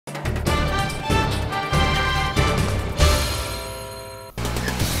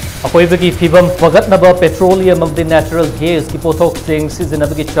अकोइबगी फिबम फगतनब petroleum of the natural gas की पोथोक्सिंग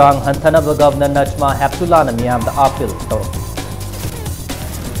सिजनबगी चांग हंथनब governor Najma हेप्तुल्लाह मियाम दा appeal तौर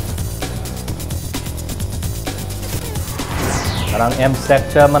Arang M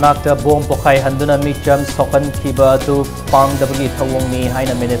sector manakta bom pokai handuna micham sokan kiba tu pangdabagi thawong ni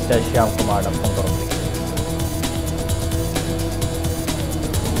haina Minister Shyam Kumar na phongdorok.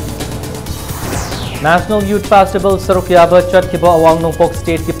 National Youth Festival Sarukyaba Chatkiba Awang Nungpok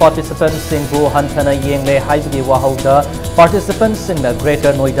State ki participants singbu hanthana yengle haibagi wahauda participants singna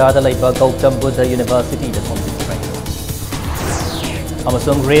Greater Noida da laiba Gautam Buddha University da thongsi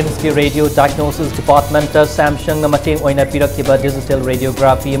Amasung RAIMS ki Radio Diagnosis Department Samsung na mating oina piraktiba digital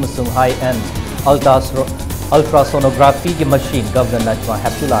radiography amasung high-end ultrasonography ki machine Governor Najma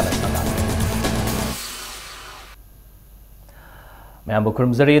Hephtullaah na sangan. Mayambu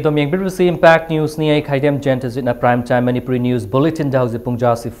kurumzari ito miyang BBC Impact News ni ay kaidem jentazit na Prime Time Manipuri News Bulletin daw si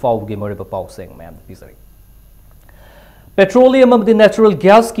pungjasi fawgi moriba pausing mayambu pisari. Petroleum of the natural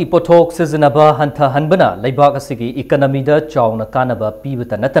gas ki potok sizinaba hanta hanbana laibak asigi economy da chawna kanaba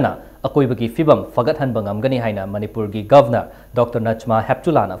pibata natana akoibagi fibam fagat hanbang amgani haina Manipur gi Governor Dr. Najma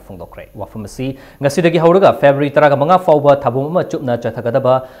Hephtullaah na phongdokre wafamasi ngasidagi hauraga February 15 fawba thabum ama chupna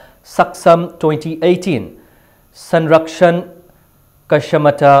chathagadaba Saksam 2018 Sanrakshan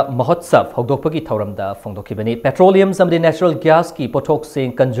Kashamata Mahotsav Hogdokpagi Tauramda Phongdokibani Petroleum samdi natural gas ki potok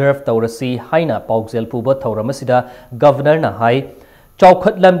sing conserve taurasi haina paugzel puba tauramasida Governor na hai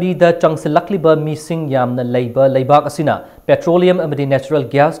Chawkhat lambi da changsilakliba mising yamna leiba leibak asina petroleum amdi natural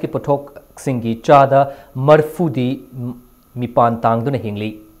gas ki potok singi chada marfudi mipan tangduna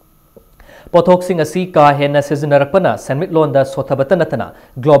hingli Pothok sing asi ka hena sizinarapana senmitlon da sothabata natana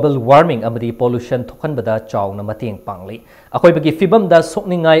global warming amadi pollution thokan bada chawna mating pangli akoi bagi fibam da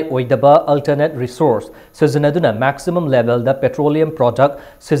sokningai oidaba alternate resource sizinaduna maximum level da petroleum product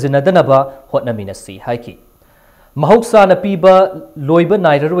sizinadana ba hotnamina si haiki mahoksa na piba loiba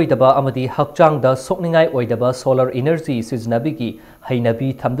nairarwaidaba amadi hakchang da sokningai oidaba solar energy sizinabigi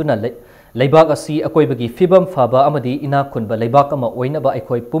hainabi thamduna Laibak asi akoibagi fibam faba amadi ina kunba laibak ama oinaba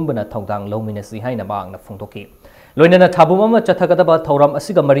aikoi pumbana thongdang lominasi haina maang na phongtoki loinana thabum ama chathagadaba thauram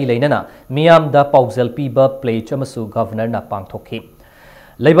asiga mari leinana miyam da paugzel piba pledge amasu governor na pangthoki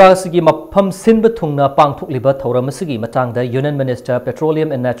laibak asigi mapham sinba thungna pangthokliba thauram asigi matangda Union Minister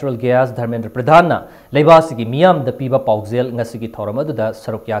Petroleum and Natural Gas Dharmendra Pradhan na laibak asigi miyam da piba paugzel ngasigi thauram aduda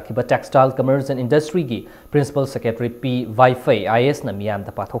sarukya kiba Textile Commerce and Industry gi Principal Secretary P Vaifai IS na miyam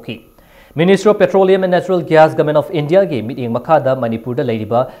da pathoki Minister of Petroleum and Natural Gas Government of India ge meeting makada Manipur da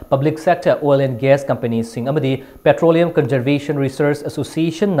leiriba public sector oil and gas companies sing amadi Petroleum Conservation Research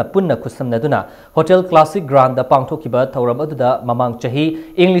Association na punna khusamnaduna Hotel Classic Grand da pangthokiba thauram aduda mamang chahi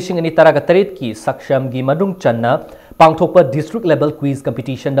English ani taragatarit ki saksham gi madung channa pangthokpa district level quiz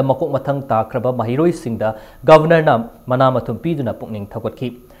competition da makok mathang takraba mahiroi singda governor na manamathum piduna pukning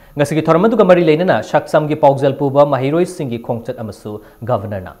thakotki ngasigi thauram aduga mari leinana shaksam gi paugzel puba mahiroi singi khongchat amasu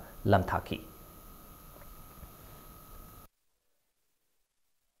governor na Lamthaki.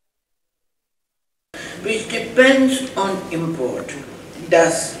 Which depends on import.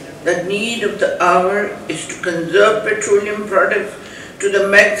 Thus, the need of the hour is to conserve petroleum products to the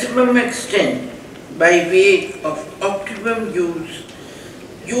maximum extent by way of optimum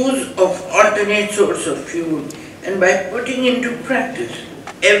use of alternate source of fuel, and by putting into practice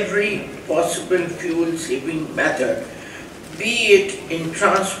every possible fuel saving method, be it in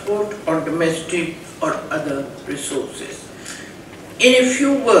transport or domestic or other resources. In a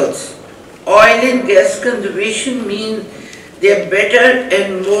few words, oil and gas conservation means their better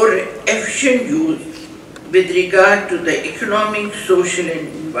and more efficient use with regard to the economic, social and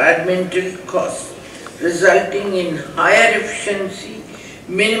environmental costs, resulting in higher efficiency,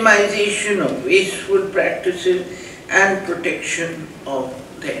 minimization of wasteful practices and protection of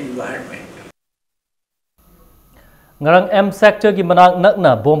the environment. Ngarang M sector gi manak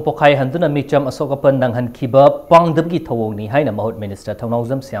nakna bom pokai handuna micham asokapan nanghan khiba pangdabgi thawong ni haina mahut minister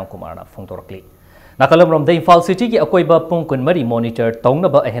Thongnauzam Shyam Kumar na phongtorkli nakalam rom the Imphal city gi akoiba pungkun mari monitor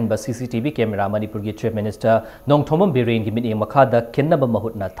tongnaba ahenba CCTV camera Manipur gi chief minister Nongthomam Biren gi mining makhada kennaba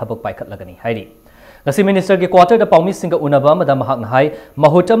mahut na thabak paikhat lagani hairi Nasi Minister ki quarter da paumi singa unaba madam hak hai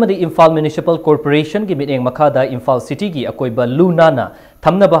mahutam di Imphal Municipal Corporation ki miting makada Imphal City gi akoiba lunana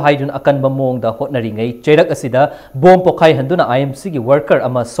thamna ba haidun akan bamong da hotnari ngai cherak asida bom pokai handuna IMC gi worker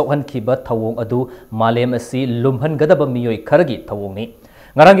ama sohan khiba thawong adu malem asi lumhan gadaba miyoi kharagi thawong ni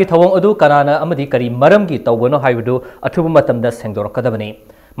ngarangi thawong adu kanana amadi kari maram gi tawbono haibudu athubu matam da sengdorakadabani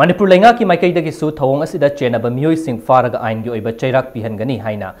Manipur lenga ki maikai dagi su thawong asida chenaba miyoi sing faraga ain gi oiba cherak pihangani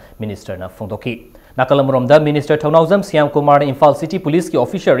haina minister na phongdoki Nakalamromda Minister Thaunawjam Siam Kumar Imphal City Police ki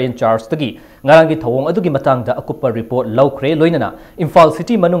officer in charge tagi ngarang gi thawong adugi matangda akupa report lawkre loinana Imphal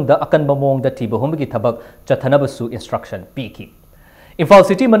City manungda akanba mongda thiba humgi thabak chathanabasu instruction piki. Imphal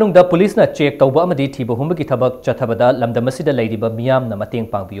City manungda police na check tawba amadi thiba humgi thabak chathabada lamdamasida leidiba miyam na mateng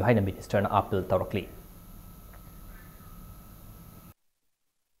pangbiyu haina minister na appeal tawrakli.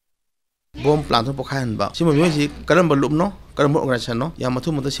 Bom plan tu pokhayan ba. Si mami si karam balum no, karam organisation no, yang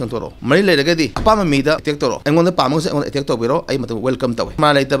matu matu siang toro. Mari lagi lagi di. Apa mami dah etek toro. Engon dah pamang se engon etek toro biro. Ayi matu welcome tahu.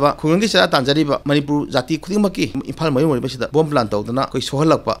 Mana lagi taba. Kungi saya tanjari ba. Manipur jati kuding maki. Imphal mayu mari besi dah. Bom plan tahu tu na. Koi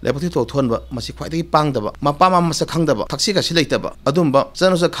sohalak ba. Lepas itu tuan ba. Masih kuat lagi pang dah ba. Mapa mama masa khang dah ba. Taksi kasih lagi taba. Adum ba.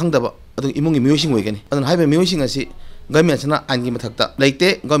 Jangan usah khang dah ba. Adum imung imusing wei kini. Adum hai imusing asi. Government sana angi mathakta.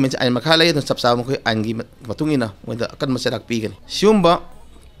 Laite government angi makha lagi adum sabsa mukoi angi matungina. Weda akan masyarakat pi kini. Siumba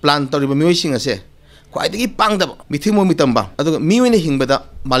plan tahu riba imusing asi. Kuai tegi pang dah, mithing mo mitamba. Aduh miwi ni hing beda,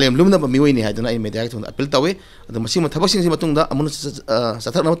 malam belum dah miwi ni hai. Jadi media itu apel tahu. Aduh masih mathabak sing matung dah. Amun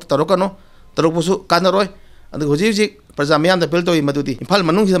sathak nama tarokan no, tarok pusu kan roy. Aduh hujir perjamian dah apel tahu madu di. Imphal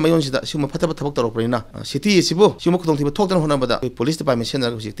manung kita mayon sida. Siapa mathabak thabak tarok perina. City sibu. Siapa kutong tiba thok dan hona beda. Police department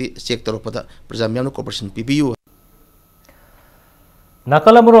sendiri city check tarok pada perjamian no corporation PBU.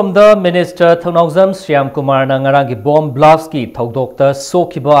 Nakalamuromda Minister Thaunawjam Siam Kumar na ngarangi bomb blast ki thaudokta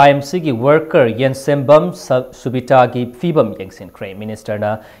sokiba IMC ki worker Yensembam Subita ki fibam yengsin kre. Minister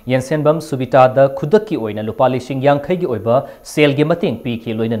na Yensembam Subita da khudak ki oina lupa lishing yankhai ki oiba sale gi mating pi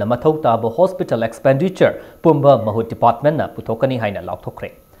ki loina na mathau taba hospital expenditure pumba mahut department na puthokani haina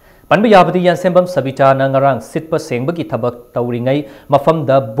lauthokre. Panba yabadi Yensembam Subita na ngarang sitpa sengbagi thabak tauringai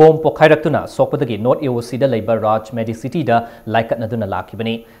mafamda bomb pokhairatuna sokpadagi North AOC da leiba Raj Medicity da laikatnaduna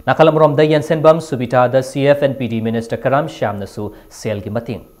lakibani. Nakalamromda Yensembam Subita da CFNPD Minister Karam Shamnasu selgi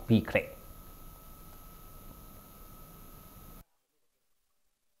mating pikre.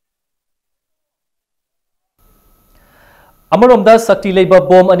 Amaromda sakti leiba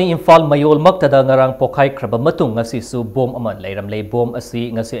bom ani Imphal mayol maktada ngarang pokhai kraba matung ngasi su bom aman leiramle bom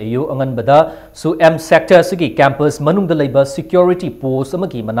asi ngasi ayu angan bada su M sector sigi campus manungda leiba security post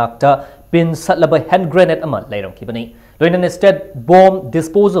amagi manakta pin satlaba hand grenade aman leiram kibani loinan state bomb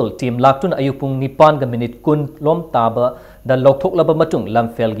disposal team laktun ayupung nipan ga minute kun lom taba da lokthok laba matung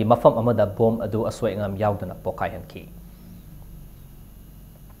lamfel gi mafam amada bom adu aswai ngam yaudana pokhai hanki.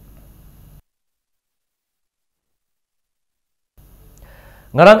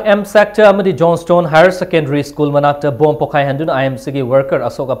 Ngarang M sector amadi Johnstone Higher Secondary School manakta bom pokhai handuna IMC gi worker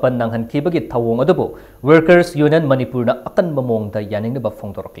asokapan nang hanki bagi thawong adubu Workers Union Manipur na akan mamong da yaning ba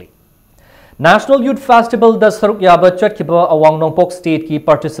phongtorokli. National Youth Festival da saruk yaba chatkiba awang nongpok state ki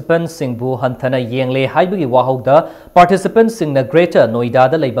participants singbu hanthana yengle haibagi wahog da participants sing na Greater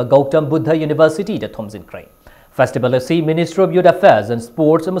Noida da leiba Gautam Buddha University da thomjin krai. Festival asi Ministry of Youth Affairs and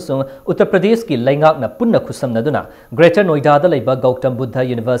Sports amasung Uttar Pradesh ki laingak na punna khusam naduna Greater Noida da leiba Gautam Buddha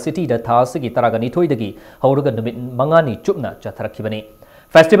University da thasigi taragani thoidagi hauruga numit mangani chupna chatharakibani.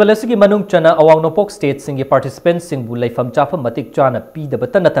 Festival asigi manung chana awang nopok state singi participants singbu leifam chafam matik chana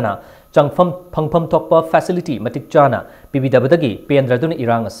pidaba tanatana changfam phangpham thokpa facility matik chana pibidabadagi pendraduna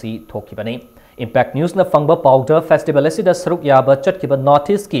irang asi thokibani. Impact News na fangba powder festival asida saruk yaba chatkiba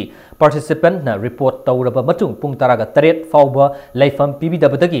notice ki participant na report tawraba matung pung taraga taret fawba leifam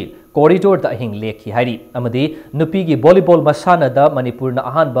pibidabadagi corridor da hing lekhi hairi amadi nupi gi volleyball masana da Manipur na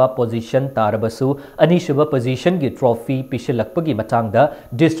ahanba position tarabasu anishuba position gi trophy pishilakpagi matangda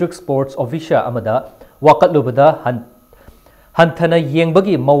district sports officer amada wakatlubada hanthana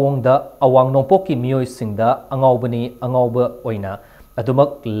yengbagi mawongda awang nongpoki miyoi singda angawba oina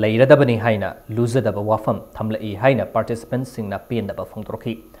adumak leiradabani haina luzadaba wafam thamlai haina participants singna pendaba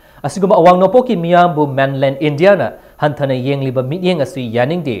phongtorokhi asiguma awang nopoki miyambu mainland India na hanthana yengliba mityeng asi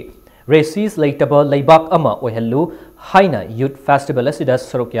yaningde races leitaba leibak ama ohellu haina youth festival asida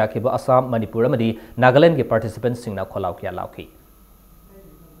sarokya kiba Assam Manipur amadi Nagaland ge participants singna kholaw kya laukhi.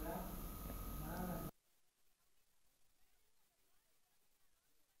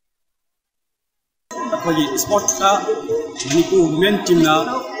 Sports ka Manipur women team na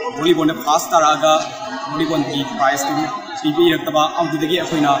volleyball na fast taraga volleyball ki prize tu PB raktaba amdudagi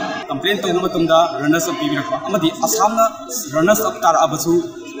akoina complain to matumda runners up PB rakba amadi Assam na runners up tar abasu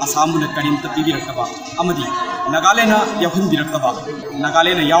Assam na karim ta PB raktaba amadi Nagaland na yahun bi raktaba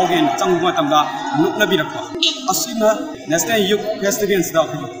Nagaland na yawgen changuma tamda nukna bi rakba asina national youth festivals da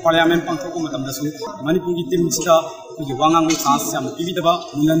parliament pangthok matamda su Manipur ki team sida ki wangang ni chance sam PB daba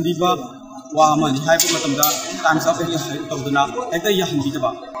munandiba wa man hai pu matamda times of tawduna ekta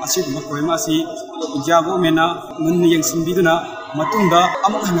yahanbidaba asiguma program asi India government na mun yengsinbiduna matungda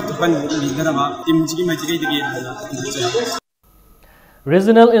amuk hana tupan liderama team jigi majigi digi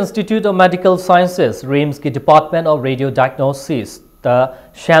Regional Institute of Medical Sciences (RIMS) की Department of Radio Diagnosis the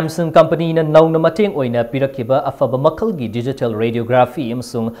Samsung Company na nauna mateng oina pirakiba afaba makal gi digital radiography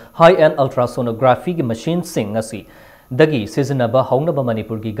amsung high-end ultrasonography gi machine sing ngasi dagi sizinaba haunaba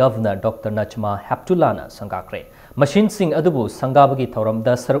Manipur gi Governor Dr. Nachma Heptullah na sangakre machine sing adubu sangabagi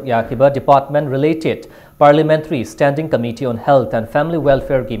thoramda saruk yakiba department related Parliamentary Standing Committee on Health and Family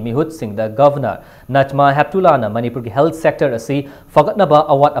Welfare gi mihut sing the Governor Nachma Heptullah na Manipur gi health sector asi fagatnaba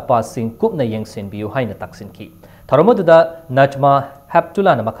awat apa sing kupna yengsin biu haina taksin ki Tharamuda Nachma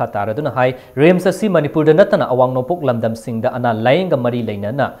Heptullah na makataraduna hai RIMS asi Manipur da natana awang nopok lamdam sing da ana lainga mari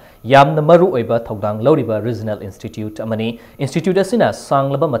lainana yamna maru oiba thodang lauriba Regional Institute amani Institute asina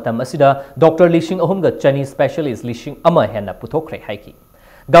sanglaba matam asida Dr. Lishing ahumga Chinese specialist Lishing ama henna puthokre haiki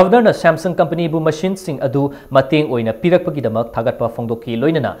Governor na Samsung Company bu machine sing adu mateng oina pirakpagi damak thagatpa phongdoki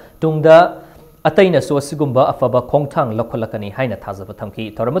loinana tungda Ataina so sigumba afaba khongthang lokholakani haina thazaba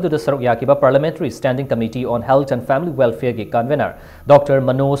thamki thoramadu da saruk yakiba Parliamentary Standing Committee on Health and Family Welfare gi convener Dr.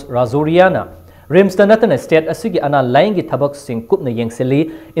 Manoj Razoriana RIMS da natana state asigi ana laingi thabak sing kupna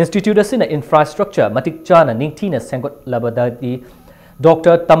yengseli institute asina infrastructure matik chana ningthina sengot labada di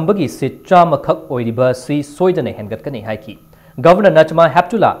Dr. Tambagi sit chama khak oiriba si soidane hengat kani haiki Governor Nachma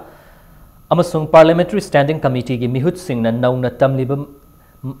Heptullah amasung Parliamentary Standing Committee gi mihut sing na nauna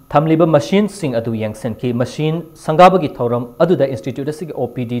Tamliba machine sing adu yangsen ki machine sangabagi thoram adu da institute asigi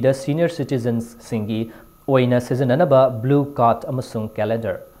OPD da senior citizens singi oina seasonanaba blue card amasung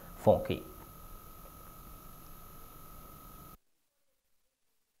calendar fonki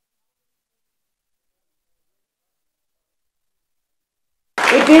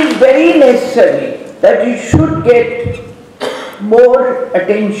It is very necessary that you should get more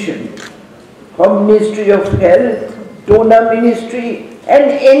attention from Ministry of Health, Donor Ministry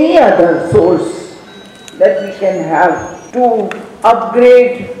and any other source that we can have to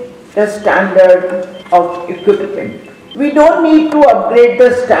upgrade the standard of equipment. We don't need to upgrade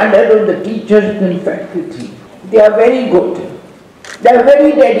the standard of the teachers and faculty. They are very good. They are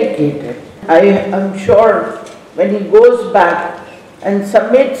very dedicated. I am sure when he goes back and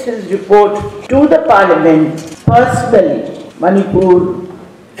submits his report to the Parliament personally, Manipur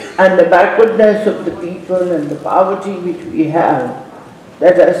and the backwardness of the people and the poverty which we have,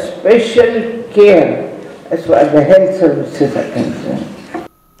 that a special care as far as the health services are concerned.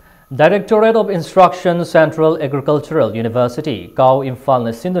 Directorate of Instruction Central Agricultural University Kau Imphal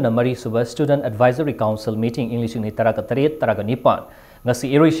na Sinduna Mari Suba Student Advisory Council meeting English ni Taraga Tarit Taraga Nipan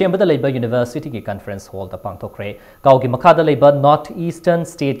ngasi Iroi Shembada Leba University ki conference hall da pangthokre Kau ki makada leba North Eastern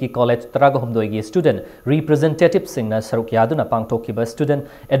State ki College Taraga Humdoi gi student representative singna saruk yaduna pangthokiba Student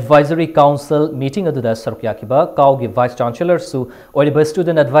Advisory Council meeting aduda saruk yakiba Kau gi Vice Chancellor su oriba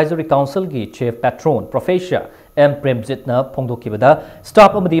Student Advisory Council gi Chief Patron Professor M. Premjit na phongdokibada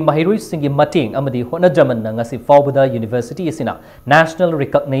staff amadi mahiroi singi mating amadi honajaman na ngasi faubada University isina National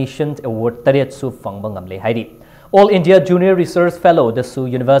Recognition Award taret su fangba ngamle hairi All India Junior Research Fellow the su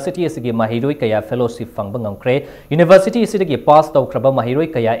University isigi mahiroi kaya fellowship fangba ngamkre University isigi pass tawkraba mahiroi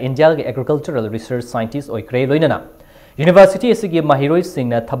kaya India ge Agricultural Research Scientist oikre loinana University isigi mahiroi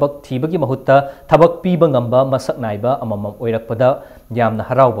singna thabak thibagi mahutta thabak piba ngamba masak naiba amamam oirakpada yamna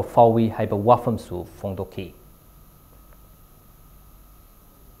harauba fawi haiba wafam su phongdoki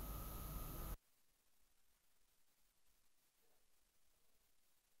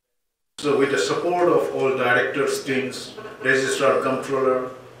So with the support of all directors, teams, registrar, controller,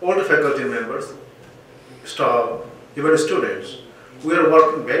 all the faculty members, staff, even students, we are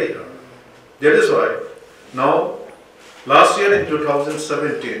working very hard. That is why now, last year in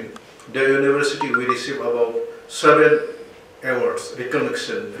 2017, the university we received about 7 awards,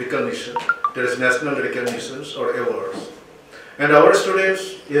 recognition. There is national recognitions or awards. And our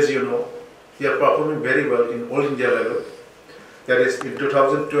students, as you know, they are performing very well in all India level. That is in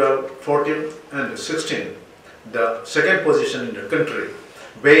 2012, 14 and 16, the second position in the country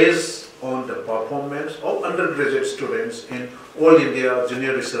based on the performance of undergraduate students in All India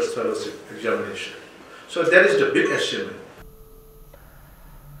Junior Research Fellowship examination. So that is the big achievement.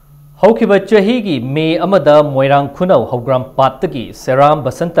 Haukiba Chahigi May Amada Moirang Kunau Hogram Patagi Seram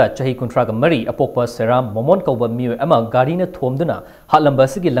Basanta Chahi Kuntraga Mari Apopa Seram Momon Kauba Mu Ama Garina Thomduna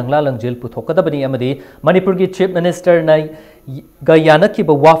Hatlambasigi Langla Langjil Puthokadabani Amadi Manipurgi Chief Minister Nai Gayana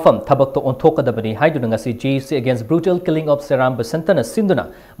Kiba Wafam Tabakto Ontokadabani Haidunangasi JC against brutal killing of Seram Basantana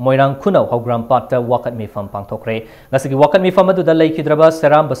Sinduna Moirang Kunau Hogram Pata Wakat Mifam Pangtokre Nasigi Wakat Mifamadu da Laikidraba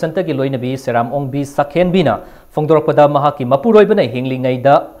Seram Basanta Giloinabi Seram Ongbi Sakhen Bina Fongdorpada Mahaki Mapuroi Bana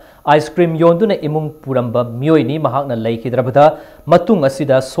Hinglingaida ice cream yonduna imung puramba mioi ni mahakna leikidrabada matung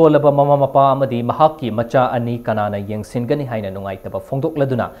asida solaba mama mapa amadi mahaki macha ani kanana yengsingani haina nungaitaba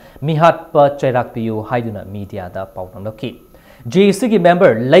phongdokladuna mihatpa chairakpiyu haiduna media da pawnamlaki JC की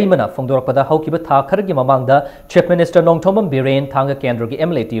member Laimana Fongdorpada Haukiba Thakar की mamangda Chief Minister Nongthomam Biren Thanga Kendra की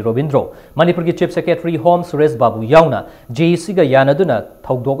MLT Robindro Manipur की Chief Secretary Home Suresh Babu Yauna JC का यानदुना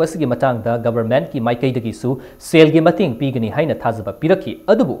थौदोक असगी matangda government की माइकैदगी सु cell की मतिंग पीगनी हाइना थाजबा पिरखी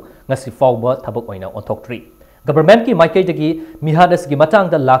अदुबु ngasi fawba thabak oina onthoktri Government की माइकैदगी मिहादस की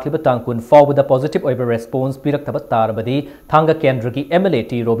matangda lakliba tangkun fawbada positive oiba response pirakthaba tarbadi Thanga Kendra की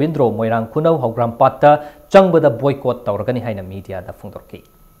MLT Robindro Moirang Kunau Hogram Patta changbada boycott tawragani haina media da phongdorki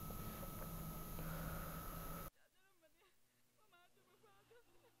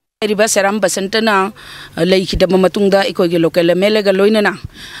Riba seram basantana leikidaba matungda ikoge local melega loinana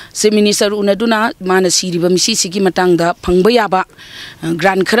se minister unaduna mana siriba misi sigi matangda phangba yaba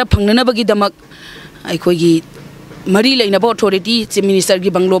grant khara phangnana bagi damak aikogi Mari Lainabo authority, the minister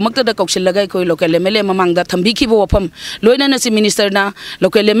Gibanglo Makta the Coxel Lagai, local MLA among the Tambiki Wopum, Loina as minister na,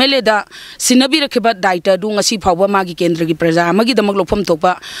 local MLA da Sinabira Kibat Dita, doing a sea power Magi Kendri Preza, Magi the Maglopum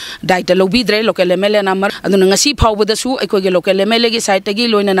Topa, Dita Lobidre, local MLA number, and then a sea power with the Su, Eco local MLA Saitagi,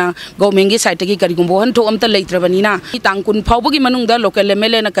 Loina, Gomengi Saitagi Karigumbo, and to Umta later Vanina, Tankun Paugi Manunda, local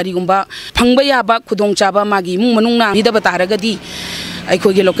MLA and Karigumba, Pangbayaba, Kudong Chaba Magi, Mununa, Hidabataragadi, Eco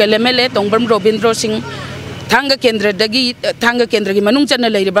local MLA, Tongbam Robindro Singh. Thanga Kendra Dagi Thanga Kendra ki manung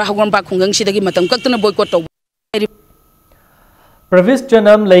channel lairibra hagwan ba khungang sidagi matam kaktuna boycott taw Pravis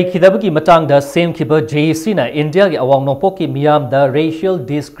janam laikhidabagi matangda semkhiba JC na India gi awang nongpok ki miyam da racial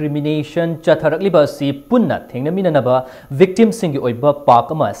discrimination chatharakliba si punna thengnaminanaba victim singi oiba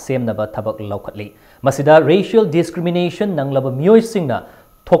pak ama semnaba thabak laukhatli masida racial discrimination nanglaba mioi singna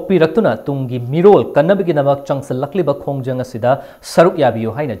thokpi raktuna tungi mirol kannabigi namak changsalakliba khongjang asida saruk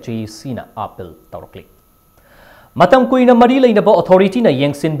yabiyo haina JC na appeal tawrakli Matam kuina mari lainaba authority na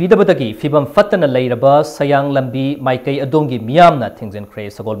yengsin bidabadagi fibam fatana lairaba sayang lambi maikai adongi miyamna thingzen kre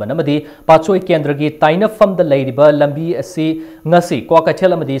sagolban amadi pachoi kendra gi taina famda lairiba lambi asi ngasi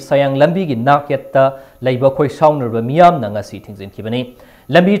kwakathel amadi sayang lambi gi nakyetta laiba khoi saunarba miyamna ngasi thingzen kibani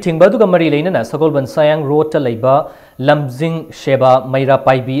lambi thingbaduga mari lainana sagolban sayang road ta laiba lamjing sheba maira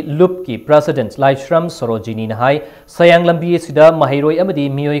paibi loop ki president laishram sorojini nahai sayang lambi sida mahairoi amadi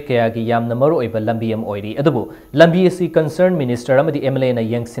miyoi kaya gi yamna maru oiba lambi am oiri adubu lambi asi concerned minister amadi MLA na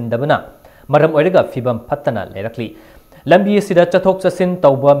yangsin dabana maram oiraga fibam patana lerakli lambi sida chathok chasin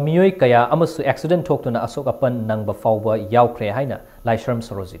tawba miyoi kaya amasu accident thoktuna asok apan nangba fawba yaukre haina laishram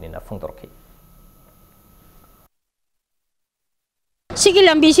sorojini na phongdorki Sigi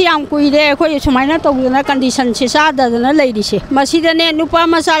lambi si am kuide ko sumaina tawna condition si sada na lady si masida ne nupa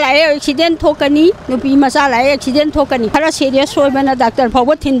masala accident thokani nupi masala accident thokani hara serious soibana doctor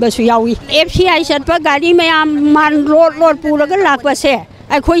phawa thin basu yawi FCI satpa gari mayam man road puraga lakpa se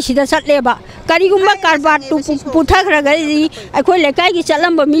akhoi sida satleba karigumba karbar tu puthagraga akhoi lekai gi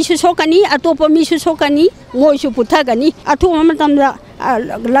chalamba mi su sokani atopa mi su sokani moi su puthagani athu matamda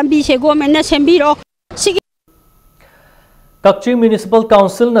lambi se government na sembiro Kakching Municipal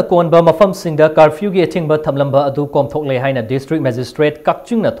Council na konba mafam singda curfew gi athingba thamlamba adu komthoklei haina district magistrate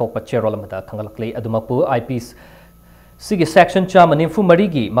Kakching na thokpa cherolamada thangalakle adumapu IPs sigi section chairman infu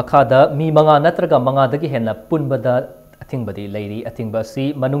marigi makhada mi manga natraga manga dagi henna punbada athingbadi leiri athingba si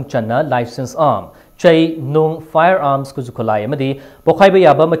manung channa license arm chai nung firearms kuzukolai amadi pokhaiba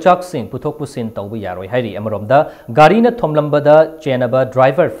yaba machak sing puthok pusin tawbu yaroi hairi amaromda gari na thomlambada chenaba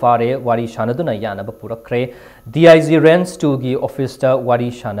driver fare wari shanaduna yanaba purakre DIG Rents 2 gi office ta wari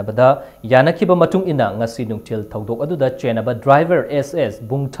shanabada yanakiba matung ina ngasi nungtil thaudok aduda chenaba driver SS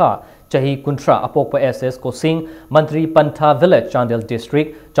bungtha chahi kuntra apokpa SS kosing mantri pantha village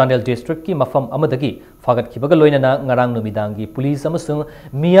Chandel district ki mafam amadagi fagat kibaga loinana ngarang numidangi police amasung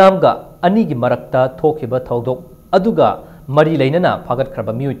miyamga ani gi marakta thokiba thaudok aduga mari leinana fagat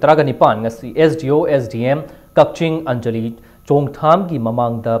khraba miui traganipan ngasi SDO SDM Kakching Anjali Chongtham gi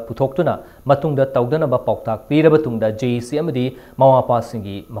mamangda puthoktuna matungda tawdana ba pauktak piraba tungda JC amadi mawapa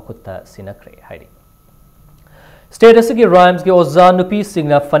singi makutta sinakre hairi Status ki rhymes ki oza nupi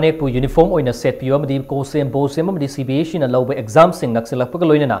singna fanek pu uniform oina set pi amadi kosem bosem amadi CBSE na lawba exam sing nakselak pa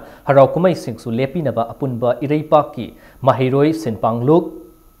loinana harau kumai sing su lepi na ba apunba ireipa ki mahiroi sinpangluk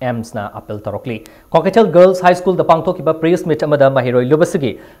Ems na apel tarokli Cocktail Girls High School the pangthokiba press meet amada mahiroi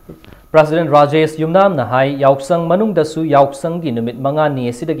lubasigi President Rajesh Yumnam na hai yauksang manung dasu yauksang gi numit manga ni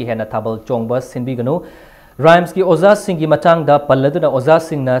esidagi hena thabal chongba sinbiganu Rhymes ki oza singi matang da palladuna oza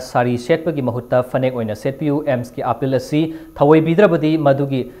singna sari setpa gi mahutta fanek oina setpiu Ems ki apel asi thawai bidrabadi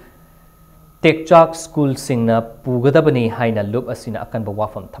madugi टेकचाक school सिंगना पुगदबनी हाइना loop असिना अकनबा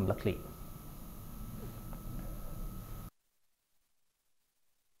वाफम थमलकली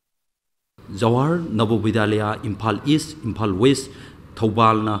Jawahar नवोविद्यालय Imphal east Imphal waste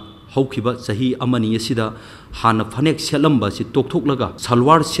थौबालना हौखिबा सही अमनी असिदा हाना फनेक सेलंबा सि तोकथोकलगा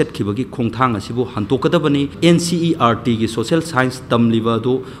salwar सेटखिबगी खोंथांग असिबु हंतोकदबनी NCERT की social science तमलिबा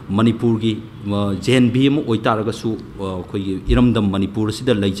दो मणिपुर की JNB म ओइतारगसु खोई इरमदम मणिपुर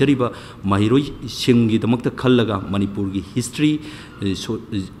सिदा लैजरिबा महिरोई सिंगी दमकत खल्लगा मणिपुर की history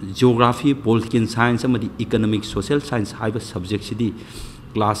geography political science अमदी economic social science हाइबा subject Sidi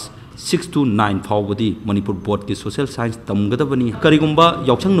class 6 to 9 फाउबदी Manipur board की सोशल साइंस तमगदबनी करिगुंबा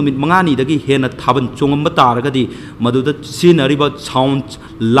याउसंग नुमित मंगानी दगी हेना थाबन चोंगम तारगदी मदुद सिनरिबा साउंड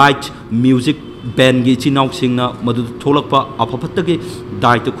लाइट म्यूजिक बैंड की चिनाउ सिंगना मदुद थोलकपा अफफतगी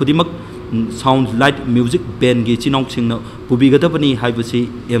दायित्व खुदिमक साउंड लाइट म्यूजिक बैंड की चिनाउ सिंगना पुबिगदबनी हाइबसी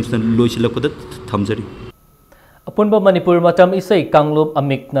एम्सना लोइसिलकद थमजरी अपुनबा मणिपुर मतम इसै कांगलुप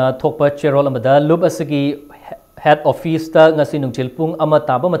अमिकना थोकपा चेरोल अमदा loop असगी head office ngasi nungchil pung ama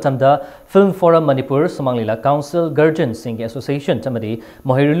taba matamda film forum manipur sumanglila council guardian sing association tamadi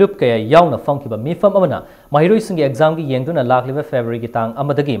mohirup kaya yauna fangkiba mifam amana mahiroi sing exam gi yengduna lakliba february gi tang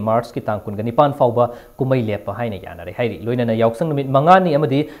amadagi march gi tang kun gani pan fauba kumai lepa haina yanare hairi loinana yausang numit mangani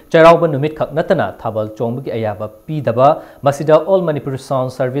amadi chairauba numit khak natana thabal chongbi ayaba pidaba masida all manipur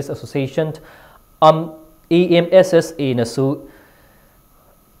sound service association AMSSA nasu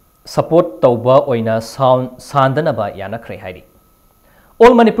support tauba oina sound sandanaba yana khre hairi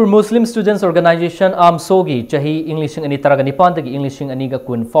All Manipur Muslim Students Organization AMSOGI chahi English ani taragani pandagi English ani ga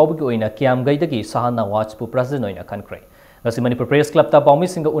kun faubi oina kiam gaidagi sahana watchpu president oina khankre ngasi Manipur Press Club ta paumi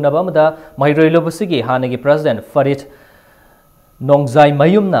singa unaba mada mahiroilobusigi hanagi president Farid Nongzai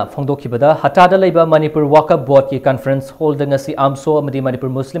Mayumna Fongdokibada Hatada Laiba Manipur Waka Board ki conference holding ngasi AMSO amadi Manipur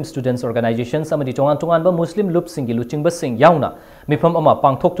Muslim Students Organization amadi tongan ba Muslim lup singi luching ba sing yauna mifam ama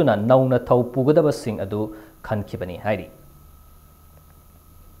pangthoktuna nauna thau pugadaba sing adu khankibani hairi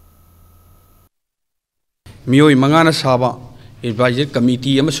मियोई मंगाना साबा adviser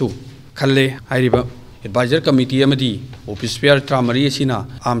committee अमसु खल्ले हाइरिबा adviser committee अमदी office fair ट्रामरी असिना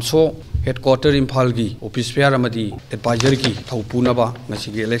आमसो headquarter Imphal की office fair अमदी adviser की थौपुनबा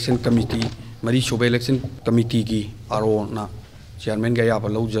ngasiगी election committee मरी सुबे election committee की आरोना chairman ga yaba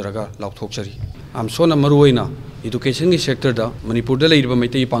लौजरगा लाउथोकचरी आमसोना मरुइना education की sector दा मणिपुर दा लेरिबा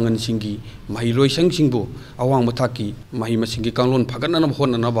मैतै पांगन सिंगी महिलोइसंग सिंगबो अवांग मथाकी महि मसिंगी कांगलोन फगनना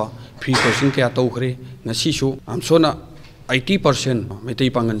होननबा फ्री पर्सन क्या तौखरे ngasisu आमसोना 80% मैतै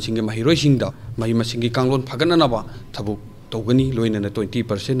पांगन सिंगी महिलोइसिंगदा महि मसिंगी कांगलोन फगननबा थबु तौगनी लोइनना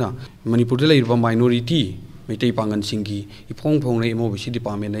 20% ना मणिपुर दा लेरिबा minority Meitei Pangan सिंगी इफोंग फोंगने MOBC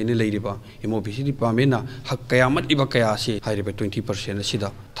department ने लेरिबा एमओबीसी डिपार्टमेंट ना हक कयामत इबा कया से हाइरिबा 20% असिदा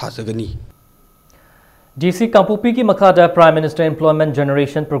थाजगनी DC Kampupi की मखादा Prime Minister Employment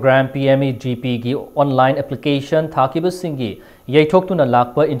Generation Program PMEGP की online application थाकिब सिंगी यैथोक्तुना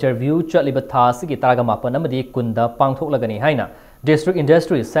लाकपा इंटरव्यू चलिबा थासी की तारगमापन अमदी कुंदा पांगथोक लगनी हाइना District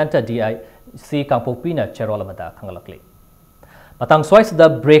Industry Center DIC Kampupi ना चेरोलमदा खंगलकली मतंग स्वाइसदा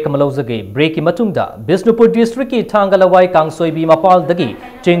ब्रेक अमलौजगे ब्रेक की मतुंगदा बिष्णुपुर डिस्ट्रिक्ट की थांगलवाई कांगसोइबी मपालदगी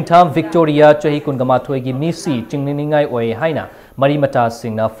चिंगथाम विक्टोरिया चही कुनगमाथोइगी मिसी चिंगनिंगाई ओय हाइना मरी मटा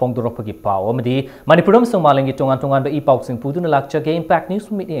सिंगना फोंगदोरपगी पाव अमदी मणिपुरम सोमालिंगी तोंगान तोंगान बे पाउसिंग पुदुना लाक्चगे impact news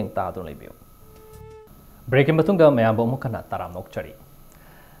meeting तादुन labio break की मतुंगा मयाबो मुखना ताराम नोकचरी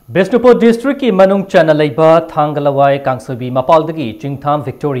बिष्णुपुर डिस्ट्रिक्ट की मनुंग चना लेबा थांगलवाई कांगसोइबी मपालदगी चिंगथाम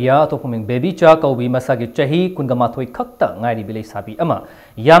विक्टोरिया तोपुमिंग बेबी चा कौबी मसागी चही कुनगमाथोइ खक्ता गाइरी बिले साबी अमा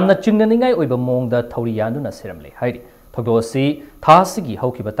यामना चिंगननिंगाई ओइबा मोंगदा थौरी यानुना सिरमले हाइरी थोगदोसी थासिगी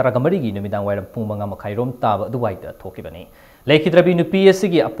हौकिबा तरागमरिगी नुमिदांग वाइरम पुंग मंगा मखाइरोम ताबा दुवाइदा थोकिबनी लेखिद्रबी नुपी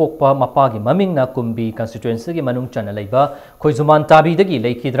असिगी अपोक्पा मपागी ममिंगना कुंबी कंस्टिट्युएंसी की मनुंग चना लेबा खोइजुमान ताबीदगी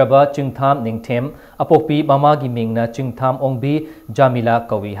लेखिद्रबा चिंगथाम निंगथेम अपोक्पी ममागी मिंगना चिंगथाम ओंगबी जामिला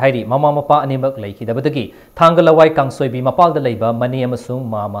कवि हाइरी ममा मपा अनिमक लेखिदबदगी थांगलवाई कांगसोइबी मपालदा लेबा मनी अमसुंग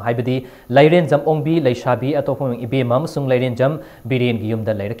मामा हाइबदी लैरेंजम ओंगबी लैशाबी अतोपम इबेम अमसुंग लैरेंजम बिरेन की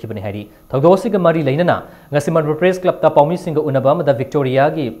युमदा लैरखिबनी हाइरी थगदोसिग मरी लैनना ngasi Manipur Press Club ta paumi singa unaba mada Victoria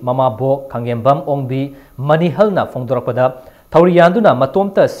gi mama bo khangembam ongbi mani halna fongdorakpada Thauriyanduna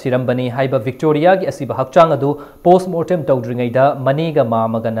matomta sirambani haiba Victoria gi asiba hakchang adu postmortem tawdringaida maniga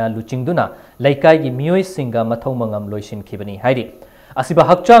mamagana luchingduna laikai gi mioi singa mathau mangam loisin khibani hairi asiba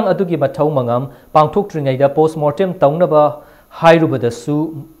hakchang adu gi mathau mangam pangthok tringaida postmortem tawnaba hairubada su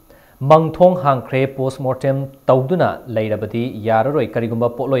mangthong hangkre postmortem tawduna leirabadi yararoi karigumba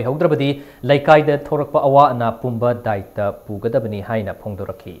potloi haudrabadi laikaida thorakpa awa na pumba daita pugadabani haina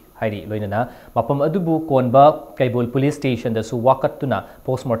phongdoraki hairi loinana mapam adubu konba kaibol police station da su wakatuna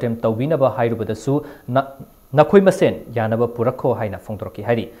postmortem tawbinaba hairubadasu nakhoi masen yanaba purakho haina phongdoraki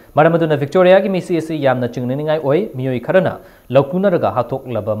hairi maramaduna victoria gi misi esi yamna chingningai oi miyoi kharana laukunaraga hatok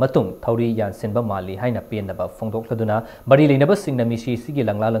laba matung thauri yansenba mali haina penaba phongdokladuna bari leinaba singna misi sigi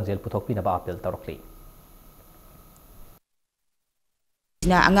langla langjel puthokpinaba apel tarokli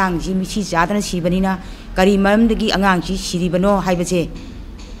na angang ji misi jadana sibani na kari maramdagi angang ji siribano haibase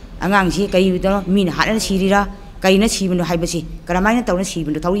angang ji kari do min hanan sirira kari na sibano haibase karamaina tawna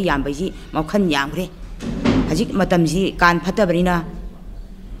sibano thauri yambai ji maukhan yamgre hajik matam ji kan phatabani na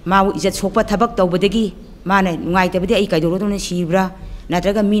mau ijat sokpa thabak tawbadagi mane nungai tabadi ai kaidoro dona sibra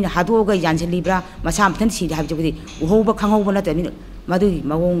natraga min hadoga yansen libra masam than si habjabadi uhoba khanghoba na tabi madu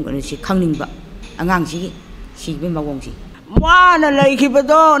mawong si khangningba angang ji sibe mawong ji wana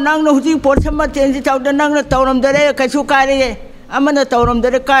laikibado nang no huji porsama change tawda nang na tawram dare kachu kare amana tawram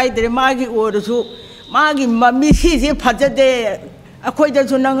dare kai dare magi orusu magi mami si je phajade akhoi da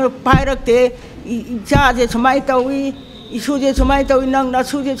su nang pairakte cha je sumai tawi isu je sumai tawi nang na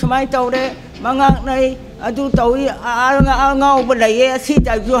su je sumai tawre mangang nai adu tawi anga ubalaye si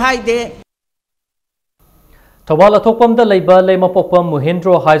ta ju haide Thawal athokpamda leiba leima pokpam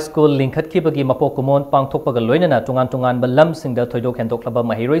Muhindro High School lingkhat kibagi mapokumon pangthokpaga loinana tungan balam singda thoidok hendoklaba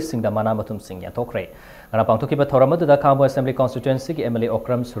mahiroi singda mana mathum sing yathokre ana pangthokiba thoramadda Khambo Assembly Constituency ki MLA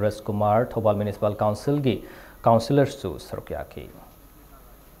Okram Suresh Kumar Thawal Municipal Council gi councillors su sarukyaki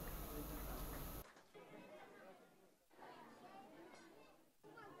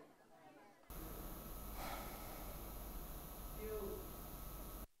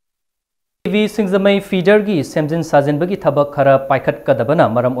TV Singzamai feeder gi semjin sajin bagi thabak khara paikhat kadabana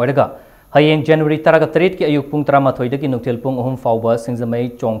maram oiraga hayeng January 13 ki ayuk pung 13 dagi nuktil pung 3 fawba Singzamai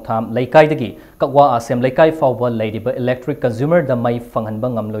chongtham laikai dagi kakwa asem laikai fawba leidiba electric consumer da mai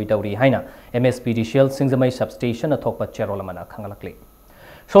fanghanba ngamloi dauri haina MSPDCL Singzamai substation athokpa cherolamana khangalakli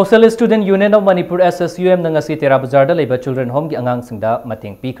Socialist Student Union of Manipur SSUM nangasi Tera Bazar da leiba children home gi angang singda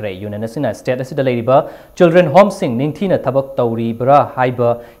mating pikre union asina state asida leiba children home sing ningthina thabak tauri bra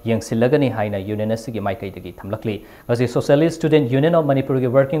haiba yengsilagani haina union asigi maikai dagi thamlakli ngasi Socialist Student Union of Manipur gi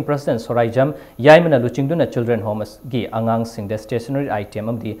working president Soraijam yaimana luchingduna children home gi angang singda stationery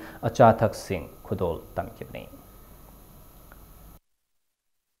item amdi achathak sing khudol tamkibni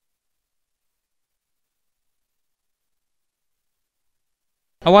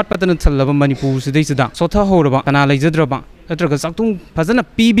Awat patana thalaba Manipur sidai sida sotha horaba kana leijadraba natraga saktung phajana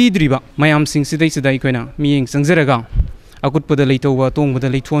pibidriba mayam sing sidai sidai koina miyeng sangjaraga akutpada leitoba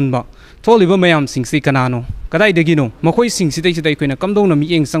tongpada leithonba tholiba mayam sing si kanano kadai dagino makhoi sing sidai sidai koina kamdongna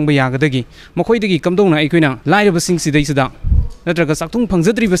miyeng sangba yagadagi makhoi dagi kamdongna aikoina lairaba sing sidai sida natraga saktung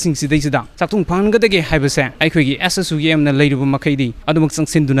phangjadriba sing sidai sida saktung phanggadage haibase aikoigi SSU game na leiruba makhaidi adumak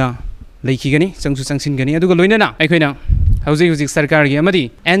sangsinduna leikigani sangsu sangsin-gani aduga loinana aikoina hauzik sarkar gi amadi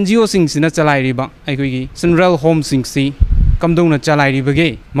NGO sing sina chalairiba aikoigi central home sing si kamdongna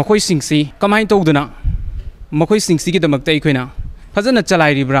chalairibage makhoi sing si kamai tawduna makhoi sing si gi damakta aikoina phajana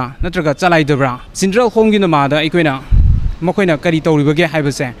chalairibra natraga chalaidabra central home gi namada aikoina makhoina kari tawribage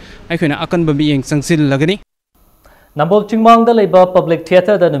haibase aikoina akanba mi yeng sangsil lagani Nambol Chingmang da leiba public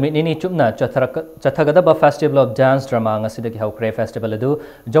theatre da numit nini chupna chathagadaba Festival of Dance Drama ngasidagi haukre festival adu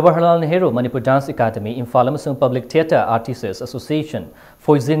Jawaharlal Nehru Manipur Dance Academy Imphal amasung Public Theatre Artists Association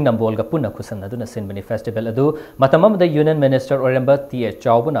Foizing Nambol ga punna khusanaduna sinbani festival adu matamamda Union Minister Oremba T.H.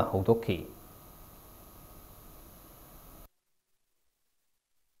 Chaubuna hogdokhi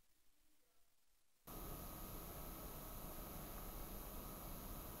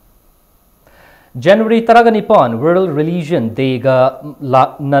January 19 World Religion Day ga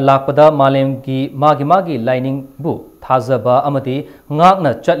na lakpada malem gi magi lining bu thazaba amati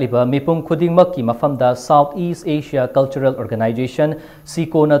ngakna chatliba mipum khudingmak ki mafamda South East Asia Cultural Organization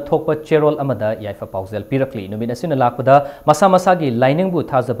SICO na thokpa cherol amada yaifa pausel pirakli numina sina lakpada masa gi lining bu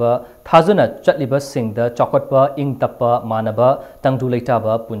thazuna chatliba singda chakotpa ingtappa manaba tangdu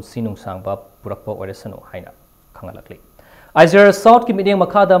leitaba punsi nungsangba purakpa oresanu haina khangalakli Aizer South ki meeting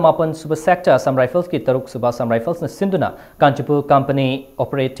makada mapan suba sector Assam Rifles ki taruk suba Assam Rifles na sinduna Kanchipur company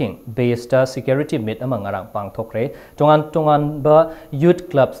operating based security meet amang arang pang thokre tongan ba youth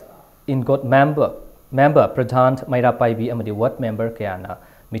clubs in got member Pradhan Maira Paibi amadi ward member kayana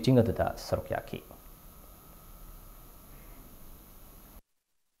meeting aduda sarukyaki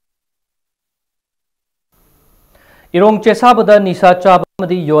Irong chesabada nisa chaba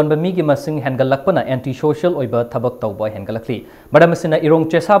madi yon ba mi gi masing hengalakpana anti social oiba thabak tawba hengalakli madam irong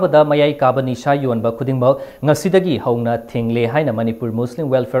chesabada mayai kabani sha yon ba khudingba ngasidagi hauna thingle haina Manipur Muslim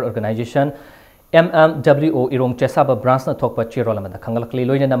Welfare Organization MMWO irong chesaba branch na thokpa chirolamada khangalakli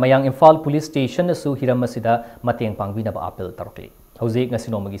loina mayang Imphal Police Station su hiramasida mateng pangbina ba appeal tarokli hauji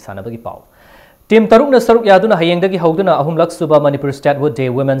ngasinomagi sanabagi pau Team Tarukna Saruk Yaduna Hayengdagi Hauduna Ahumlak Suba Manipur Statwood Day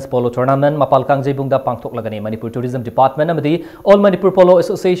Women's Polo Tournament Mapalkang Jebungda Pangtok Lagani Manipur Tourism Department Amadi All Manipur Polo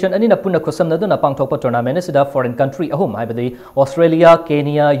Association Anina Puna Kusam Naduna Pangtokpa Tournament Sida foreign country Ahum Ibadi Australia,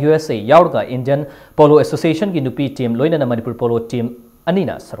 Kenya, USA Yaurga Indian Polo Association Ginupi team Loina Manipur Polo team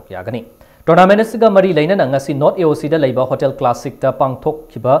Anina Saruk Yagani Tournament Siga Mari Laina Ngasi North AOC da Labor Hotel Classic ta Pangtok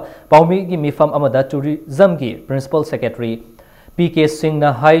Kiba Paumi gi Mifam Amada Tourism gi Principal Secretary PK Singh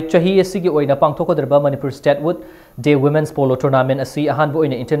na hai chahi asigi oina pangthokadraba Manipur Statwood Day Women's Polo Tournament asi ahanbu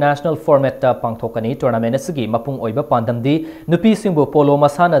oina international format ta pangthokani tournament asigi mapung oiba pandamdi nupi singbu polo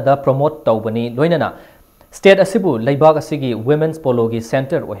masana da promote tawbani loinana state asibu laibak asigi women's polo gi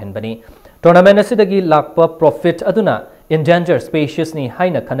center ohenbani tournament asidagi lakpa profit aduna endangered species ni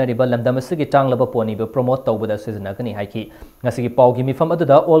haina khanariba lamdam asigi tanglaba poni be promote tawbada sizinagani haiki ngasigi pawgi mifam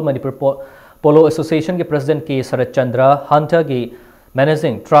aduda All Manipur Polo Association के President K. Sarat Chandra Hunter के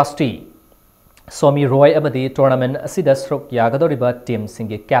Managing Trustee Somi Roy amadi tournament asida srok yagadoriba team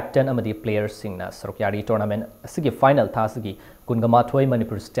singe captain amadi players singna srok yari tournament asigi final thasigi kungamathoi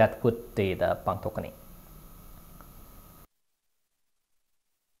Manipur Statwood Day da pangtokani.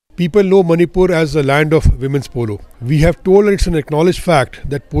 People know Manipur as the land of women's polo. We have told, and it's an acknowledged fact,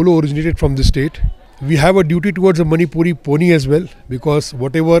 that polo originated from this state. We have a duty towards the Manipuri pony as well, because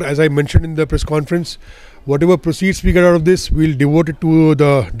whatever, as I mentioned in the press conference, whatever proceeds we get out of this, we'll devote it to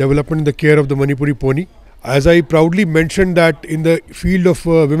the development and the care of the Manipuri pony. As I proudly mentioned that in the field of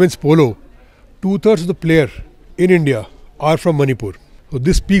women's polo, 2/3 of the players in India are from Manipur. So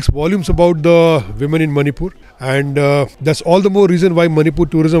this speaks volumes about the women in Manipur, and that's all the more reason why Manipur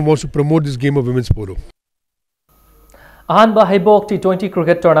Tourism wants to promote this game of women's polo. Ahanba Haibok T20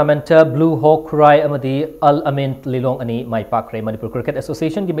 Cricket Tournament Blue Hawk Rai Amadi Al Amin Lilong Ani Mai Pakre Manipur Cricket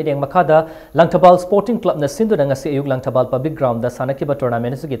Association gi mideng makada Langtabal Sporting Club na sindu na ngasi ayug Langtabal Public Ground da sanakiba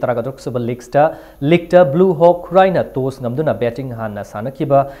tournament sa gitaragadok suba Ligta Blue Hawk Rai na tos ngamduna batting han na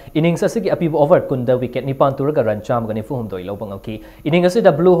sanakiba innings asigi apibu over kunda wicket ni panturaga run cham gani fuhum doi lobang okay innings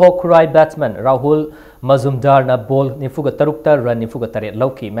asida Blue Hawk Rai batsman Rahul Mazumdar na ball ni fuga tarukta run ni fuga taret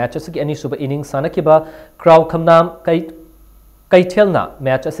lauki match asigi ani suba innings sanakiba Crow Khamnam Kaitelna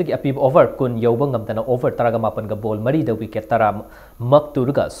match asigi apib over kun yobang ngamdana over taraga mapan ga ball mari da wicket tara mak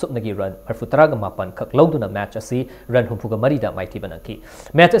turuga supnagi run marfu taraga mapan khak lawduna match asi run humfuga mari da maiti banaki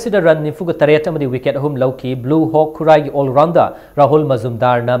match asi da run ni fuga taret amadi wicket hum lawki Blue Hawk Kurai gi all rounder Rahul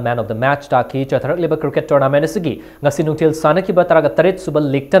Mazumdar na man of the match ta ki chatharak leba cricket tournament asigi ngasi nungtil sanaki ba taraga taret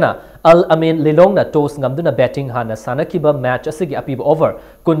subal liktana Al Amin Lilong na toss ngamduna batting hana sanaki ba match asigi apib over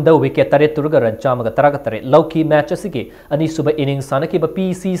kun da wicket taret turuga run chamaga taraga taret lawki match asigi ani suba innings sanaki ba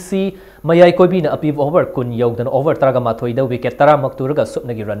PCC mayai koibi na apiv over kun yogdan over taraga mathoi da wicket tara makturaga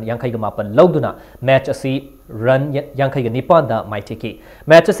supnagi run yankai ga mapan lawduna match asi run yankai ga nipan da maitiki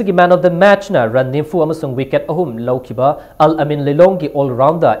match asi gi man of the match na run nimfu amasung wicket ahum lawkiba Al Amin Lilong gi all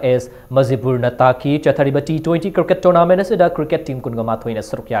rounder is Mazibur Nataki chathariba T20 cricket tournament asida cricket team kun ga mathoi na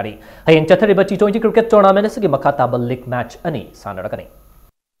surukyari hayeng chathariba T20 cricket tournament asigi makata ba league match ani sanarakani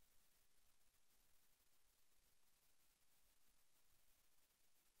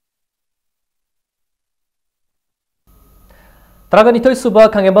Traganitoy suba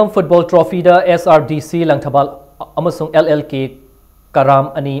kangembang football trophy da SRDC Langtabal amasung LLK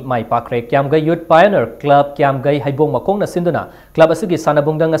Karam ani mai pakre Kiamgai Youth Pioneer Club Kiamgai Haibong Makong na sinduna club asigi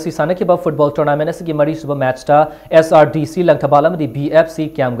sanabungda ngasi sanakiba football tournament asigi mari suba match ta SRDC Langtabal amadi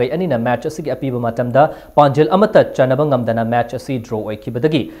BFC Kiamgai ani na match asigi apiba matamda Panjil amata chanabang ngamdana match asi draw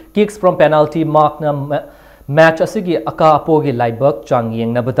oikibadagi kicks from penalty mark na match asigi aka apogi laibak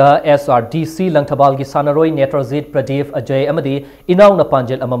changyeng nabada SRDC Langtabal gi sanaroi Netrozit Pradeep Ajay amadi inaw na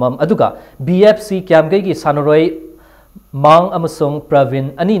Panjil amamam aduga BFC Kiamgai gi sanaroi Mang amasung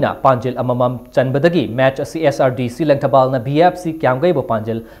Pravin anina Panjil amamam chanbadagi match asi SRDC Langtabal na BFC Kiamgai bo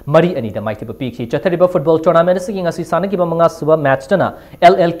Panjil mari ani da maiti ba piki chathariba football tournament asigi ngasi sanagi ba mga suba match tana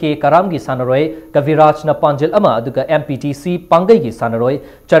LLK Karam gi sanaroi Kaviraj na Panjil ama aduga MPTC Pangai gi sanaroi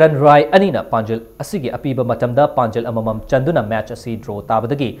Charan Rai anina Panjil asigi apiba matamda Panjil amamam chanduna match asi draw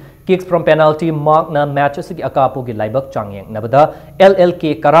tabadagi kicks from penalty mark na match asigi akapo gi laibak changyeng nabada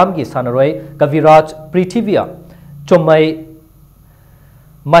LLK Karam gi sanaroi Kaviraj Prithivia Chomai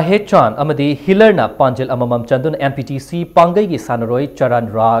Mahechan amadi Hillerna Panjil amamam chandun MPTC Pangai gi sanaroi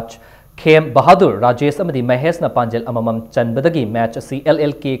Charan Raj Khem Bahadur Rajesh amadi Mahesh na panjel amamam chanbadagi match asi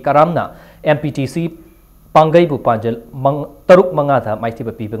LLK Karamna MPTC Pangai bu panjel taruk mangada maiti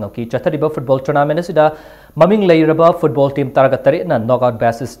ba piba ngaki chathariba football tournament asida maming leiraba football team taraga tare na knockout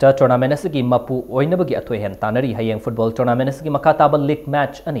basis ta tournament asigi mapu oinabagi athoi hen tanari hayeng football tournament asigi makataba league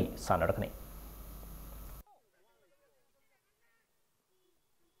match ani sanarakani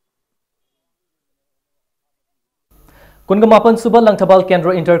Kungamapan Suba Langtabal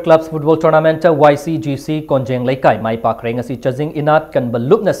Kendra Inter Clubs Football Tournament YCGC Konjeng Laikai Mai Pakre ngasi Chajing Inat kan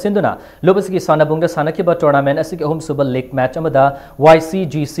balupna sinduna lubasigi sanabungda sanakiba tournament asigi ahum Suba League match amada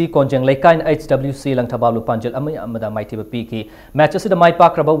YCGC Konjeng Laikai HWC Langtabal Lupanjel amada maitiba piki match asida Mai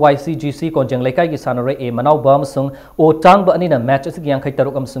Pakraba YCGC Konjeng Laikai gi sanare e manauba amasung o tangba anina match asigi yankai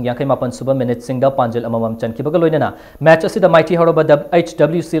taruk amasung yankai mapan Suba minute singda panjel amamam chankiba galoinana match asida maiti horoba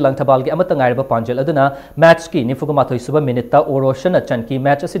HWC Langtabal gi amata ngairaba panjel aduna match ki nifugumathoi Suba minute ta oroshan chanki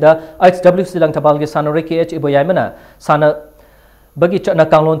match asida HWC Langtabal gi sanore ki H iboyaimana sana bagi chana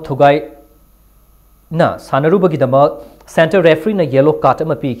kanglon thugai na sanaru bagi dama center referee na yellow card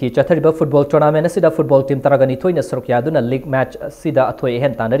ma pi ki chathariba football tournament asida football team taragani thoina sarukya duna league match asida athoi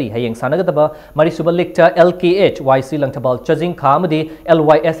hen tanari hayeng sanagadaba mari suba league ta LKH YC Langtabal chajing khamadi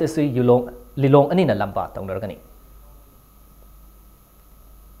LYSSC lilong anina lamba taunargani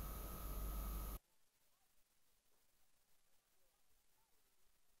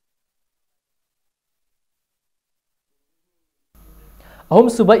Ahum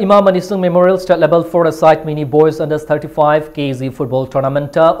Suba Imam Manisung Memorial State Level 4 Aside Mini Boys Under 35 kg Football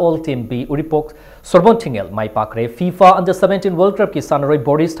Tournament All Team B Uripok Sorbon Tingel Mai Pakre FIFA Under 17 World Cup ki Sanaroi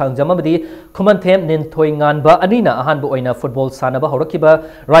Boris Thangjamamadi Khumanthem Ninthoi Nganba Anina Ahanba Oina Football Sanaba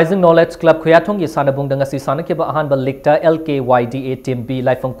Horakiba Rising Knowledge Club Khuyatong gi Sanabung Dangasi Sanakiba Ahanba Likta LKYDA Team B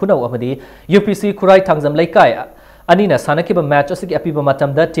Laifong Kunau Amadi UPC Kurai Thangjam Laikai Anina sanakiba match asigi apiba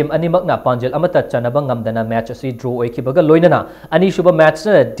matamda team animakna panjel amata chanaba ngamdana match asi draw oikibaga loinana ani shuba match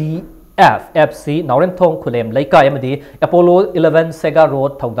na DFFC Nauremthong Khulem Laikai amadi Apollo 11 Sega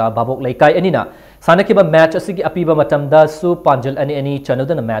Road Thauda Babok Laikai anina sanakiba match asigi apiba matamda su panjel ani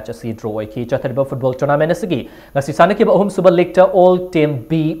chanudana match asi draw oiki chathariba football tournament asigi ngasi sanakiba ahum suba league all team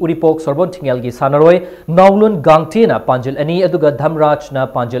B Uripok Sorbon Tingel gi sanaroi Naulun Gangtina panjel ani aduga Dhamraj na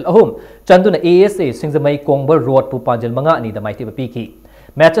panjel ahum Chanduna ASA Singzamai Kongbar Road pu panjel manga ani da maiti piki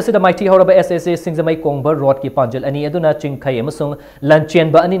match asida maiti horaba SSA Singzamai Kongbar Road ki panjel ani aduna chingkhai amasung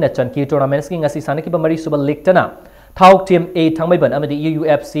lanchen ba ani na chanki tournaments ki ngasi sanakiba mari suba league tana Thau Team A Thangmaiban amadi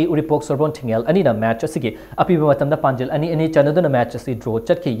UFC Uripok Sorbon Tingel anina match asigi apiba matamda panjel ani chanaduna match asi draw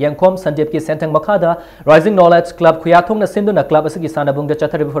chatki Yangkhom Sandep ki Sentang Makhada Rising Knowledge Club Khuyathong na sinduna club asigi sanabungda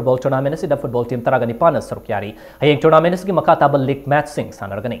chathariba football tournament asida football team taragani pana sarukyari hayeng tournament asigi makataba league match sing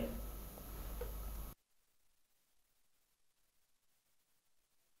sanargani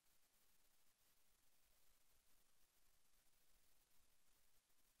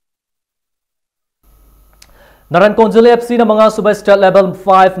Narankonjal FC na mga Suba State Level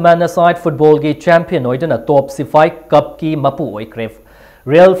 5 man aside football gi champion oidana top C5 cup ki mapu oikref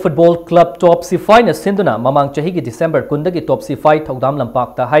Real Football Club top C5 na sinduna mamang chahi gi December kundagi top C5 thaudam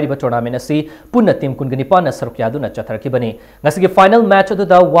lampak ta hairiba tournament asi punna team kunganipa na sarukyadu na chatharkibani ngasigi final match adu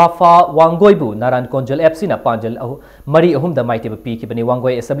da Wafa Wangoibu Narankonjal FC na panjal mari ahum da maitiba pi kibani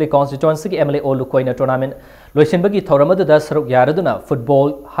Wangoi Assembly Constituency gi MLA Olukoi na tournament loisenbagi thauramadu da sarukyaraduna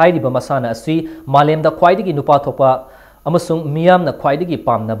football hairiba masana asi malem da khwaidigi nupa thopa amasung miyam na khwaidigi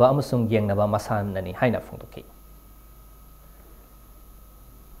pamnaba amasung yengnaba masanani haina phungtoki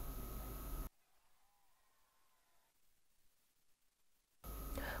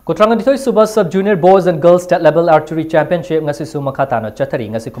Kutrangan ditoy Suba Sub Junior Boys and Girls State Level Archery Championship ngasi sumakatano chatari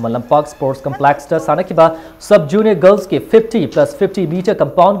ngasi Kumalampak Sports Complex ta sanakiba Sub Junior Girls ke 50 plus 50 meter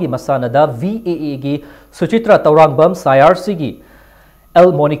compound gi masana da VAA gi Suchitra Taurangbam CRC gi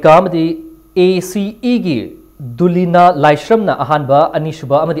El Monica madi ACE gi Dulina Laishramna ahanba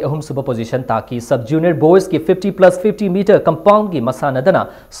anishuba amadi ahum suba position taki Sub Junior Boys ki 50 plus 50 meter compound gi masana dana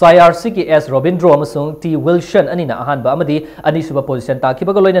CRC ki S Robindro amasung T Wilson anina ahanba amadi anishuba position taki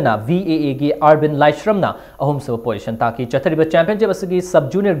bagaloina na VAA gi Arvin Laishramna ahum suba position taki chathariba championship asigi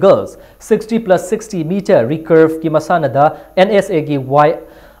Sub Junior Girls 60 plus 60 meter recurve ki masana da NSA gi Y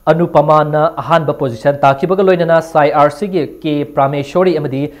Anupamana ahanba position taki bagaloina na CRC gi K Prameshwari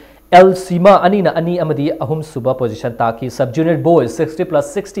amadi El Sima Anina Ani Amadi Ahum Suba position taki Sub Junior Boys 60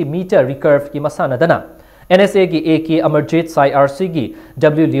 plus 60 meter recurve ki masana dana NSA gi AK Amarjit CRC gi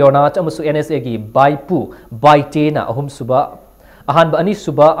W Leonard amasu NSA gi Baipu Baite na Ahum Suba Ahanba Ani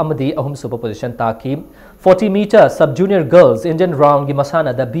Suba Amadi Ahum Suba position taki 40-meter sub-junior girls Indian round gi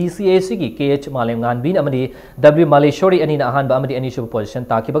masana da BCAC gi KH Malengan bin amadi W Maleshwari ani na ahan ba amadi ani sub position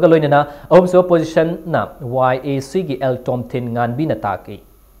ta ki baga loina na ahum position na YAC gi L Tomtin ngan bin ta ki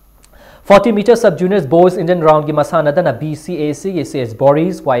 40-meter sub-juniors boys Indian round gi masana da na BCAC gi CS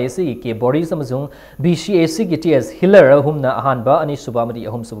Boris YAC gi K Boris amazung BCAC gi TS Hiller ahum na ahan ba ani sub amadi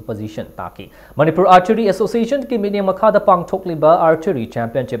ahum sub position ta ki Manipur Archery Association ki meeting makha da pangthok liba archery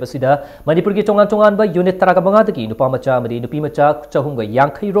championship asida Manipur gi tongan ba unit taraga banga da ki nupa macha amadi nupi macha chahum ga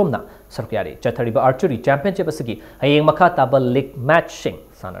yankhai rom na sarkyari chathari ba archery championship asigi hayeng makha ta ba league match sing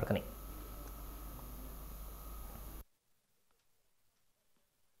sanar kani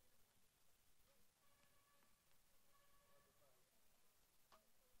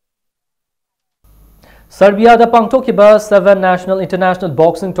Serbia da pangthokiba 7 national international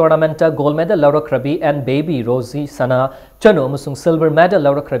boxing tournament gold medal Laura Krabi and baby Rosie Sana Chanu amasung silver medal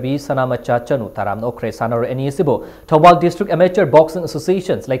Laura Krabi Sana Macha Chanu taram okre sanar NESIBO Thobal District Amateur Boxing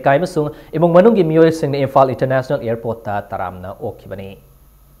Associations like kaimasung imong manunggi miyoy sing Imphal International Airport ta taram na okibani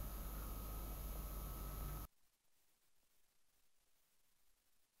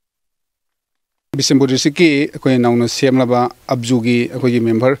Bisembur District akoi nauna semlaba abjugi akoi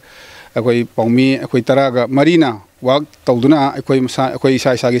member akoi paumi akoi taraga marina wak tauduna akoi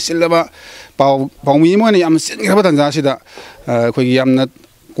sai sagi silaba paumi mo ni am sin graba tanja sida akoi yamna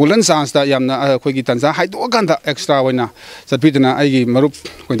golden chance da yamna akoi gi tanja haido ganda extra waina satpidna aigi marup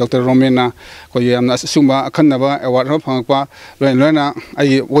akoi Dr. Romena akoi yamna sumba akhanaba award ro phangpa loina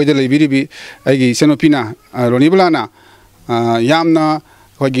aigi oida leibiribi aigi senopina ronibulana yamna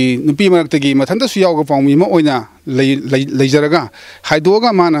Hogi nupi marakta gi mathanta su yaw ga pawmi ma oina leijaraga haidoga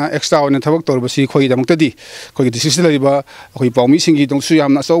mana extra oina thabak torbasi khoi damakta di khoi gi district lariba khoi pawmi singi dong su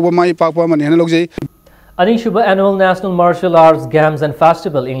yamna soba mai pakpa man hena logjei Anishuba Annual National Martial Arts Games and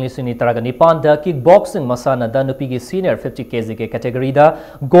Festival English Sini Taraga Nipan da kickboxing masana da nupigi senior 50 kg ke category da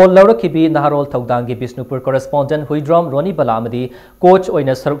gold laura kibi Naharol Thaugdangi Bisnupur correspondent Huidrom Roni Balamadi coach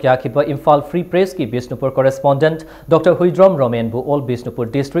oina saruk yakiba Imphal Free Press ki Bisnupur correspondent Dr. Huidrom Romen bu All Bisnupur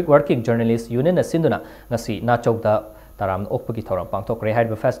District Working Journalist Union asinduna ngasi na chokda taram okpagi thoram pangthok re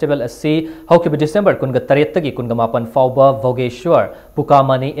haidba festival asi haukiba December kunga taret tagi kunga mapan fauba Vogeshwar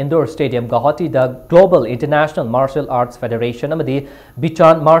Pukamani Indoor Stadium Guwahati da Global International Martial Arts Federation amadi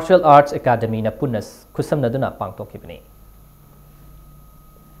Bichan Martial Arts Academy na punas khusamnaduna pangthokibani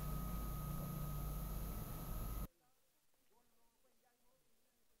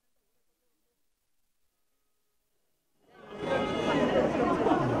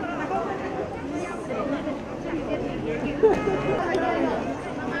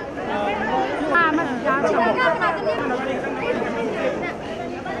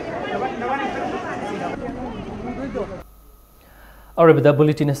Arabida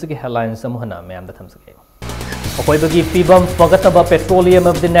bulletin asigi headlines amuhana mayam da thamsake akoibagi fibam fagataba petroleum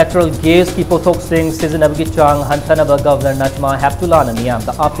of the natural gas ki pothok sing seasonabagi chang hantanaba Governor Najma Heptullah na miyam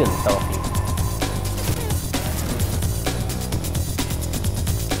da appeal tawaki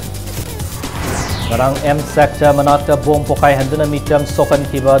Garang M sector manata bom pokai handuna mitam sokan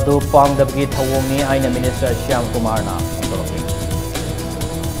kiba do pangdabagi thawongi aina Minister Shyam Kumar na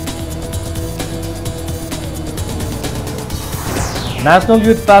National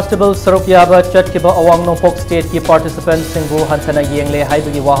Youth Festival Sarukyaba Chatkiba Awang Nongpok State ki participants singbu hantana yengle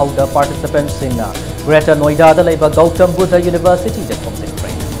haibagi wahauda participants singna Greater Noida da leiba Gautam Buddha University da thomsing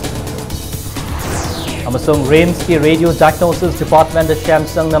train Amasung RAMS ki Radio Diagnosis Department da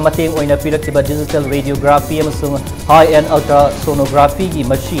Samsung na mating oina piraktiba digital radiography amasung high-end ultrasonography ki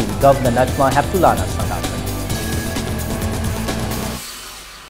machine Governor Najma Heptullah na